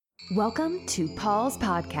Welcome to Paul's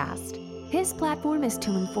podcast. His platform is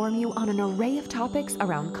to inform you on an array of topics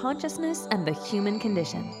around consciousness and the human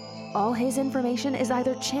condition. All his information is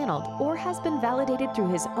either channeled or has been validated through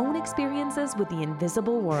his own experiences with the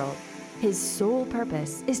invisible world. His sole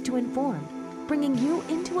purpose is to inform, bringing you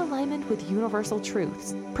into alignment with universal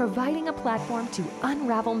truths, providing a platform to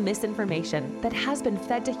unravel misinformation that has been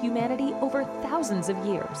fed to humanity over thousands of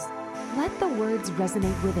years. Let the words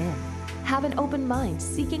resonate within. Have an open mind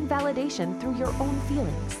seeking validation through your own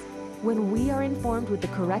feelings. When we are informed with the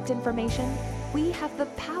correct information, we have the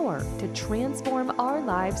power to transform our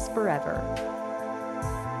lives forever.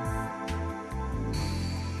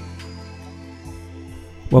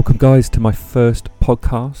 Welcome guys to my first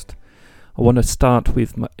podcast. I want to start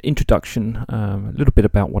with my introduction, a little bit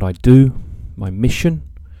about what I do, my mission,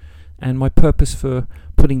 and my purpose for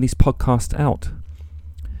putting these podcasts out.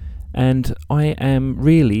 And I am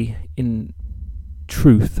really, in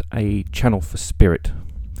truth, a channel for spirit.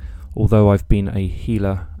 Although I've been a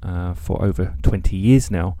healer for over 20 years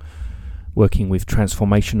now, working with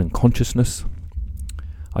transformation and consciousness.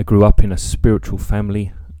 I grew up in a spiritual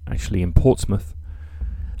family, actually in Portsmouth.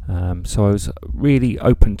 So I was really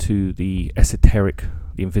open to the esoteric,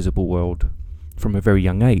 the invisible world from a very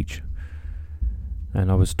young age. And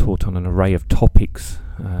I was taught on an array of topics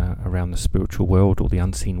around the spiritual world or the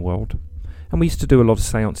unseen world. And we used to do a lot of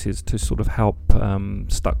seances to sort of help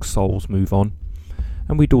stuck souls move on.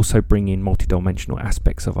 And we'd also bring in multidimensional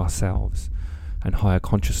aspects of ourselves and higher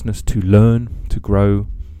consciousness to learn, to grow,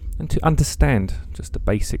 and to understand just the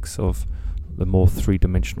basics of the more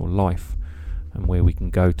three-dimensional life and where we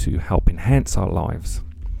can go to help enhance our lives.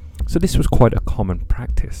 So this was quite a common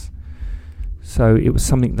practice. So it was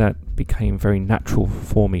something that became very natural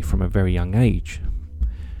for me from a very young age.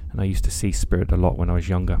 And I used to see spirit a lot when I was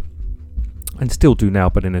younger. And still do now,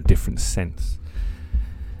 but in a different sense.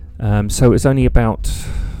 So it was only about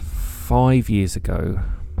 5 years ago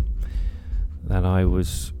that I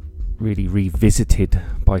was really revisited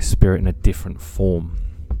by spirit in a different form.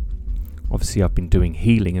 Obviously I've been doing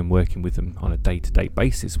healing and working with them on a day-to-day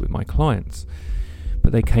basis with my clients.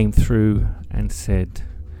 But they came through and said,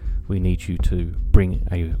 we need you to bring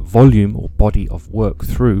a volume or body of work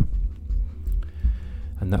through,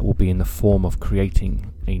 and that will be in the form of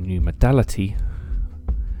creating a new modality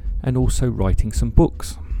and also writing some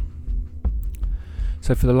books.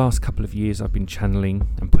 So for the last couple of years I've been channeling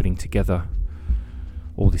and putting together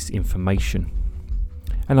all this information,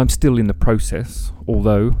 and I'm still in the process,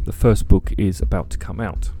 although the first book is about to come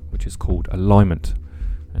out, which is called Alignment,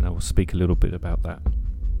 and I will speak a little bit about that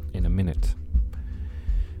in a minute.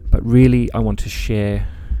 But really I want to share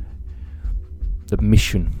the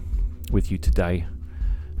mission with you today,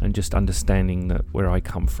 and just understanding that where I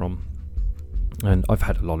come from. And I've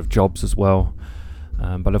had a lot of jobs as well,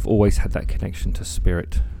 but I've always had that connection to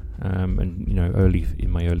spirit. And you know, early in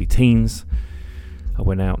my early teens, I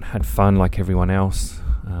went out and had fun like everyone else.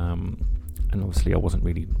 And obviously I wasn't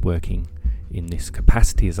really working in this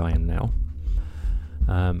capacity as I am now.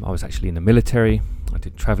 I was actually in the military. I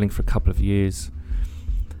did travelling for a couple of years.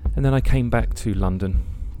 And then I came back to London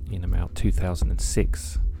in about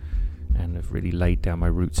 2006. And I've really laid down my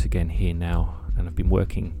roots again here now, and I've been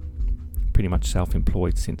working pretty much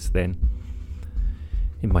self-employed since then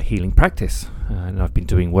in my healing practice, and I've been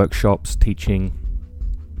doing workshops, teaching,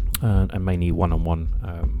 and mainly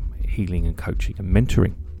one-on-one healing and coaching and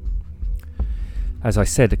mentoring. As I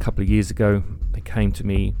said a couple of years ago, they came to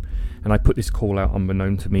me, and I put this call out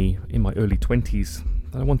unbeknown to me in my early 20s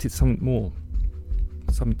that I wanted something more,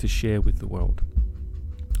 something to share with the world,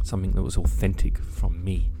 something that was authentic from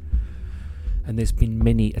me. And there's been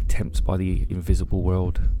many attempts by the invisible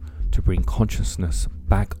world to bring consciousness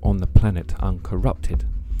back on the planet uncorrupted.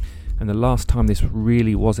 And the last time this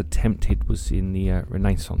really was attempted was in the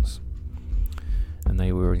Renaissance. And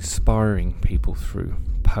they were inspiring people through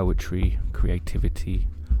poetry, creativity,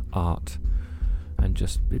 art, and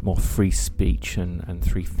just a bit more free speech and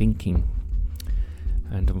free thinking.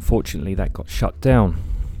 And unfortunately that got shut down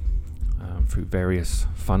through various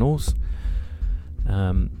funnels.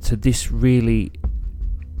 So this really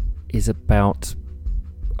is about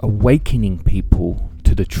awakening people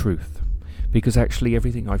to the truth, because actually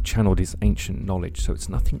everything I've channeled is ancient knowledge, so it's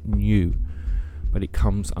nothing new, but it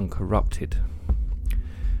comes uncorrupted,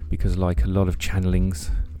 because like a lot of channelings,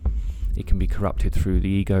 it can be corrupted through the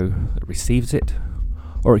ego that receives it,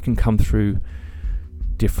 or it can come through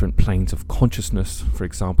different planes of consciousness, for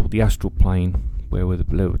example the astral plane, where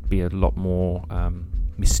there would be a lot more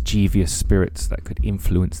mischievous spirits that could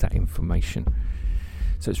influence that information.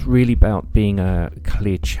 So it's really about being a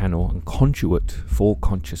clear channel and conduit for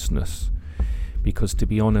consciousness, Because to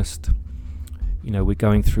be honest, we're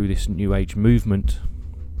going through this New Age movement,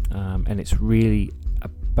 and it's really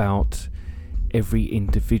about every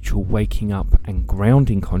individual waking up and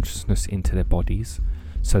grounding consciousness into their bodies,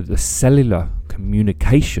 so that the cellular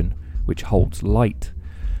communication, which holds light,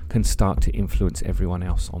 can start to influence everyone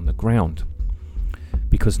else on the ground.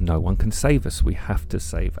 Because no one can save us. We have to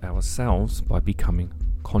save ourselves by becoming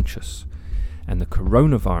conscious. And the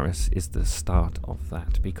coronavirus is the start of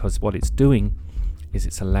that, because what it's doing is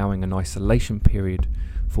it's allowing an isolation period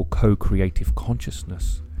for co-creative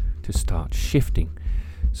consciousness to start shifting.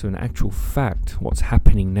 So in actual fact, what's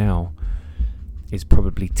happening now is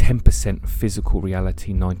probably 10% physical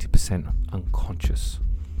reality, 90% unconscious.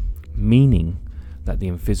 Meaning that the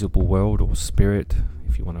invisible world, or spirit,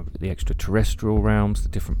 if you want to, the extraterrestrial realms, the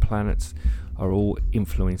different planets, are all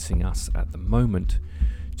influencing us at the moment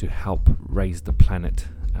to help raise the planet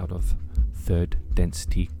out of third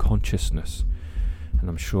density consciousness. And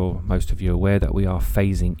I'm sure most of you are aware that we are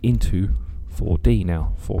phasing into 4D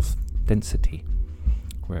now, fourth density,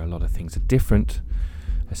 where a lot of things are different,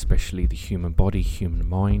 especially the human body, human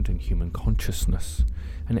mind, and human consciousness.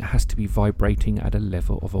 And it has to be vibrating at a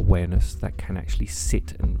level of awareness that can actually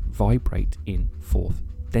sit and vibrate in fourth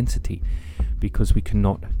density, because we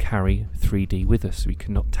cannot carry 3D with us. We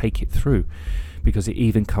cannot take it through, because it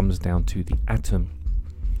even comes down to the atom.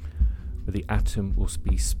 The atom will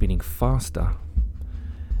be spinning faster,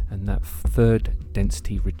 and that third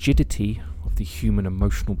density rigidity of the human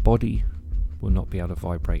emotional body will not be able to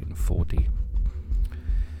vibrate in 4D.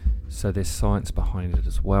 So there's science behind it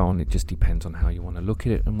as well, and it just depends on how you want to look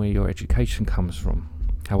at it and where your education comes from.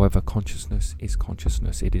 However, consciousness is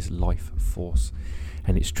consciousness. It is life force,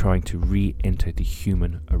 and it's trying to re-enter the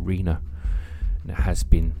human arena. And it has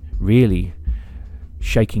been really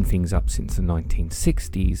shaking things up since the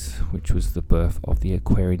 1960s, which was the birth of the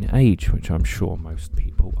Aquarian Age, which I'm sure most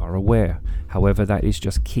people are aware. However, that is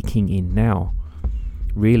just kicking in now,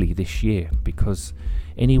 really this year, because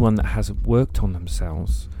anyone that hasn't worked on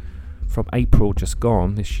themselves from April just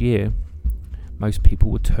gone this year, most people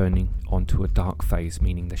were turning onto a dark phase,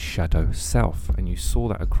 meaning the shadow self. And you saw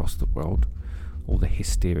that across the world, all the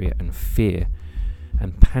hysteria and fear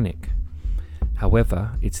and panic.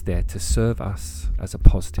 However, it's there to serve us as a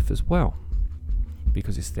positive as well,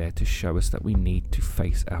 because it's there to show us that we need to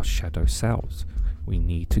face our shadow selves. We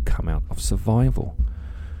need to come out of survival.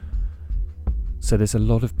 So there's a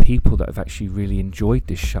lot of people that have actually really enjoyed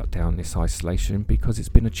this shutdown, this isolation, because it's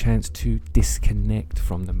been a chance to disconnect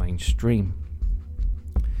from the mainstream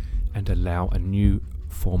and allow a new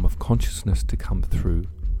form of consciousness to come through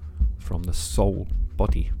from the soul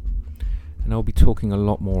body. And I'll be talking a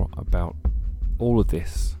lot more about all of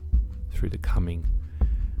this through the coming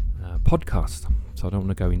podcast. So I don't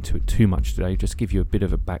want to go into it too much today, just give you a bit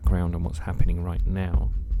of a background on what's happening right now.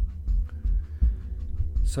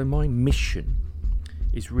 So my mission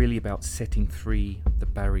is really about setting free the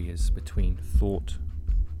barriers between thought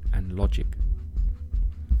and logic.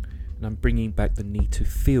 And I'm bringing back the need to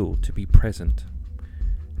feel, to be present,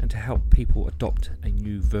 and to help people adopt a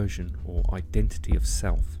new version or identity of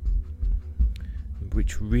self,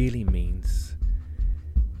 which really means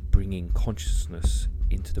bringing consciousness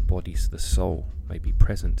into the body so the soul may be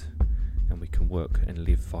present and we can work and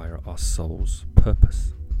live via our soul's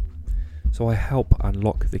purpose. So I help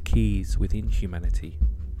unlock the keys within humanity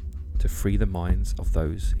to free the minds of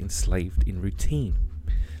those enslaved in routine.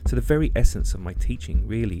 So the very essence of my teaching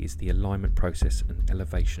really is the alignment process and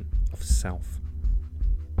elevation of self.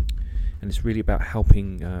 And it's really about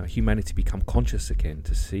helping humanity become conscious again,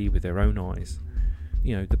 to see with their own eyes,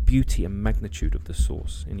 the beauty and magnitude of the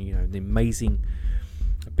source, and the amazing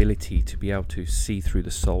ability to be able to see through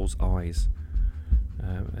the soul's eyes.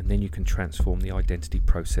 And then you can transform the identity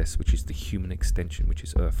process, which is the human extension, which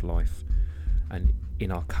is earth life. And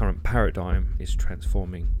in our current paradigm is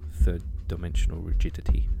transforming third dimensional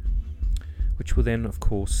rigidity, which will then of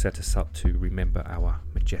course set us up to remember our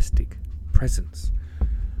majestic presence.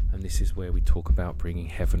 And this is where we talk about bringing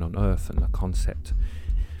heaven on earth and the concept.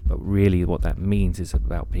 But really what that means is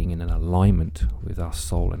about being in an alignment with our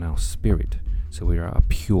soul and our spirit. So we are a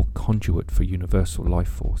pure conduit for universal life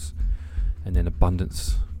force. And then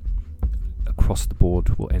abundance across the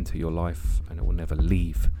board will enter your life, and it will never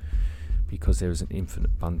leave, because there is an infinite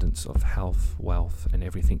abundance of health, wealth, and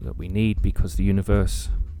everything that we need, because the universe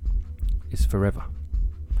is forever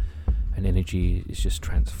and energy is just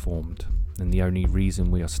transformed. And the only reason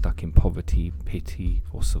we are stuck in poverty, pity,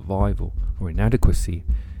 or survival or inadequacy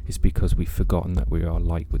is because we've forgotten that we are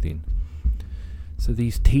light within. So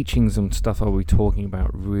these teachings and stuff I'll be talking about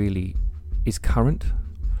really is current.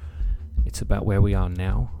 It's about where we are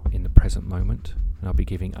now, in the present moment, and I'll be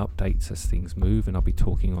giving updates as things move, and I'll be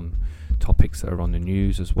talking on topics that are on the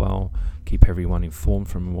news as well, keep everyone informed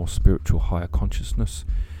from a more spiritual, higher consciousness,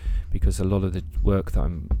 because a lot of the work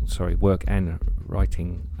and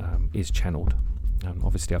writing is channeled.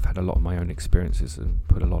 Obviously I've had a lot of my own experiences and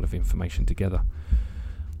put a lot of information together,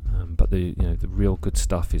 but the real good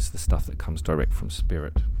stuff is the stuff that comes direct from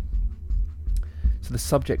spirit. So the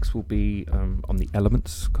subjects will be on the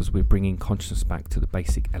elements, because we're bringing consciousness back to the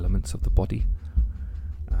basic elements of the body.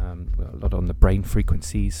 A lot on the brain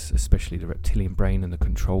frequencies, especially the reptilian brain and the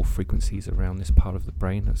control frequencies around this part of the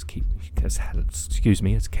brain has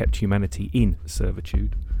kept humanity in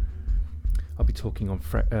servitude. I'll be talking on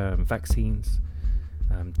vaccines,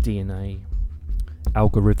 DNA,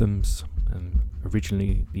 algorithms,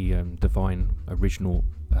 originally the divine original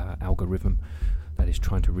algorithm that is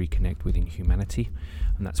trying to reconnect within humanity,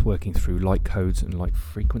 and that's working through light codes and light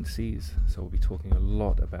frequencies. So we'll be talking a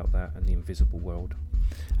lot about that and the invisible world,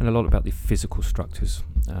 and a lot about the physical structures,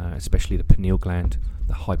 especially the pineal gland,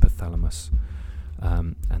 the hypothalamus,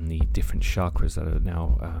 and the different chakras that are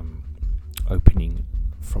now opening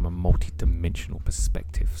from a multi-dimensional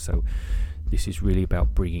perspective. So this is really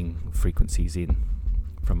about bringing frequencies in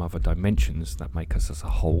from other dimensions that make us as a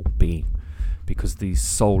whole being, because the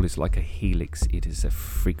soul is like a helix. It is a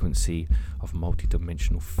frequency of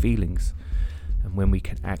multi-dimensional feelings, and when we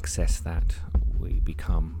can access that, we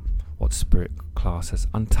become what spirit class as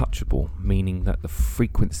untouchable, meaning that the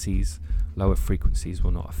frequencies, lower frequencies,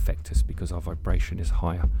 will not affect us because our vibration is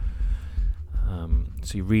higher.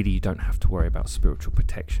 So you don't have to worry about spiritual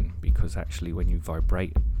protection, because actually when you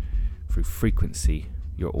vibrate through frequency,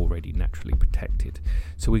 you're already naturally protected.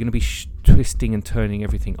 So we're going to be twisting and turning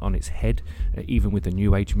everything on its head, even with the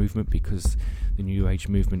New Age movement, because the New Age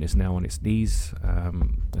movement is now on its knees.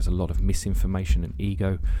 There's a lot of misinformation and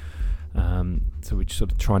ego. So we're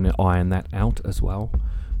sort of trying to iron that out as well.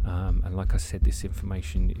 And like I said, this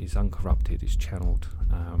information is uncorrupted, is channeled,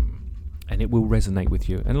 and it will resonate with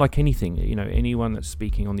you. And like anything, anyone that's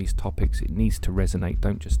speaking on these topics, it needs to resonate.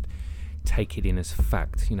 Don't just take it in as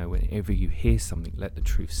fact. Whenever you hear something, let the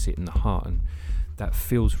truth sit in the heart, and that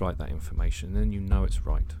feels right, that information, then it's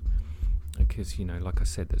right. Because like I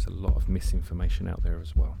said, there's a lot of misinformation out there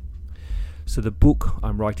as well. So the book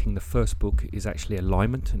I'm writing, the first book, is actually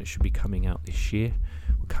Alignment, and it should be coming out this year.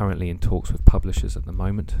 We're currently in talks with publishers at the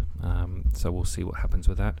moment, so we'll see what happens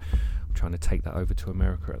with that. I'm trying to take that over to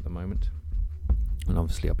America at the moment, and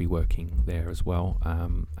obviously I'll be working there as well,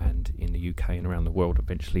 and in the UK and around the world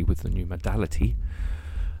eventually with the new modality.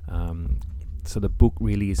 So the book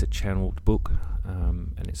really is a channeled book,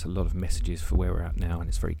 and it's a lot of messages for where we're at now, and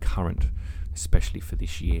it's very current, especially for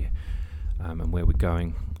this year, and where we're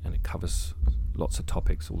going, and it covers lots of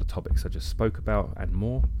topics, all the topics I just spoke about and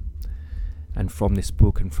more. And from this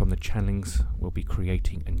book and from the channelings, we'll be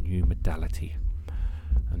creating a new modality,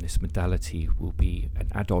 and this modality will be an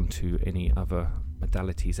add-on to any other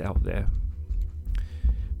modalities out there,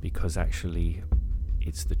 because actually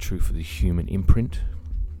it's the truth of the human imprint,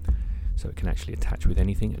 so it can actually attach with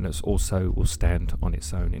anything, and it also will stand on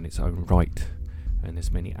its own in its own right, and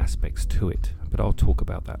there's many aspects to it, but I'll talk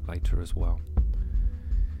about that later as well.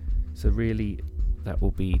 So really that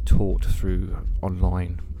will be taught through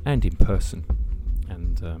online and in person,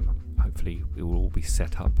 and hopefully it will all be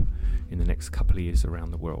set up in the next couple of years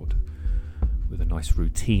around the world with a nice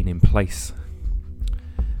routine in place,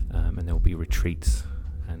 and there will be retreats,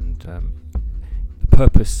 and the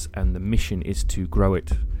purpose and the mission is to grow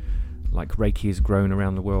it like Reiki is grown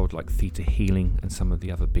around the world, like Theta healing and some of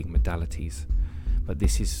the other big modalities. But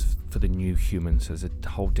this is for the new humans. There's a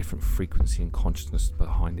whole different frequency and consciousness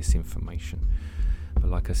behind this information. But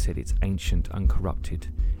like I said, it's ancient, uncorrupted,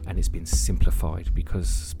 and it's been simplified, because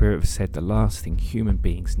Spirit have said the last thing human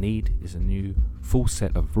beings need is a new full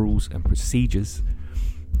set of rules and procedures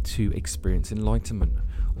to experience enlightenment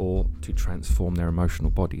or to transform their emotional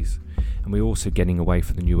bodies. And we're also getting away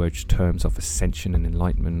from the New Age terms of ascension and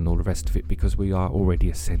enlightenment and all the rest of it, because we are already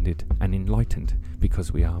ascended and enlightened,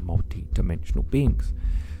 because we are multi-dimensional beings.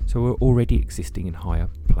 So we're already existing in higher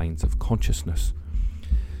planes of consciousness.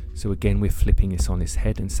 So again, we're flipping this on its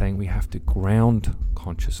head and saying we have to ground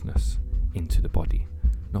consciousness into the body,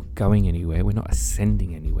 not going anywhere. We're not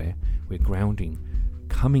ascending anywhere. We're grounding,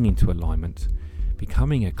 coming into alignment,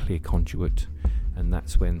 becoming a clear conduit, and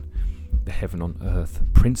that's when the heaven on earth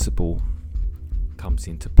principle comes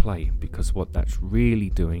into play, because what that's really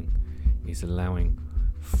doing is allowing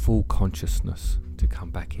full consciousness to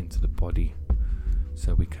come back into the body,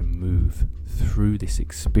 so we can move through this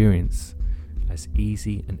experience as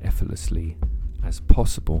easy and effortlessly as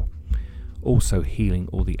possible, also healing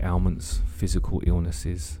all the ailments, physical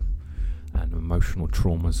illnesses and emotional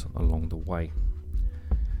traumas along the way.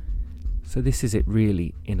 So this is it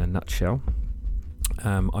really in a nutshell.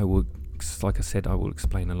 I will, like I said, I will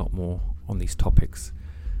explain a lot more on these topics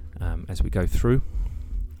as we go through,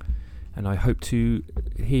 and I hope to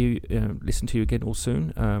listen to you again all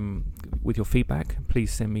soon with your feedback.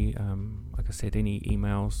 Please send me, like I said, any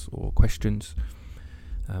emails or questions.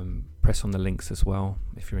 Press on the links as well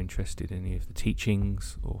if you're interested in any of the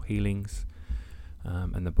teachings or healings,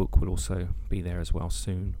 and the book will also be there as well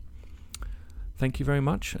soon. Thank you very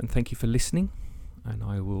much, and thank you for listening, and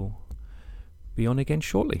I will be on again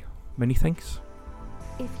shortly. Many thanks.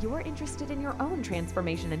 If you're interested in your own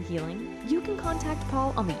transformation and healing, you can contact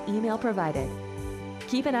Paul on the email provided.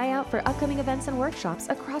 Keep an eye out for upcoming events and workshops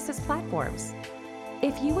across his platforms.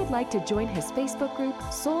 If you would like to join his Facebook group,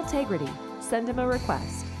 Soultegrity, send him a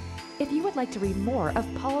request. If you would like to read more of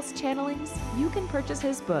Paul's channelings, you can purchase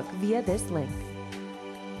his book via this link.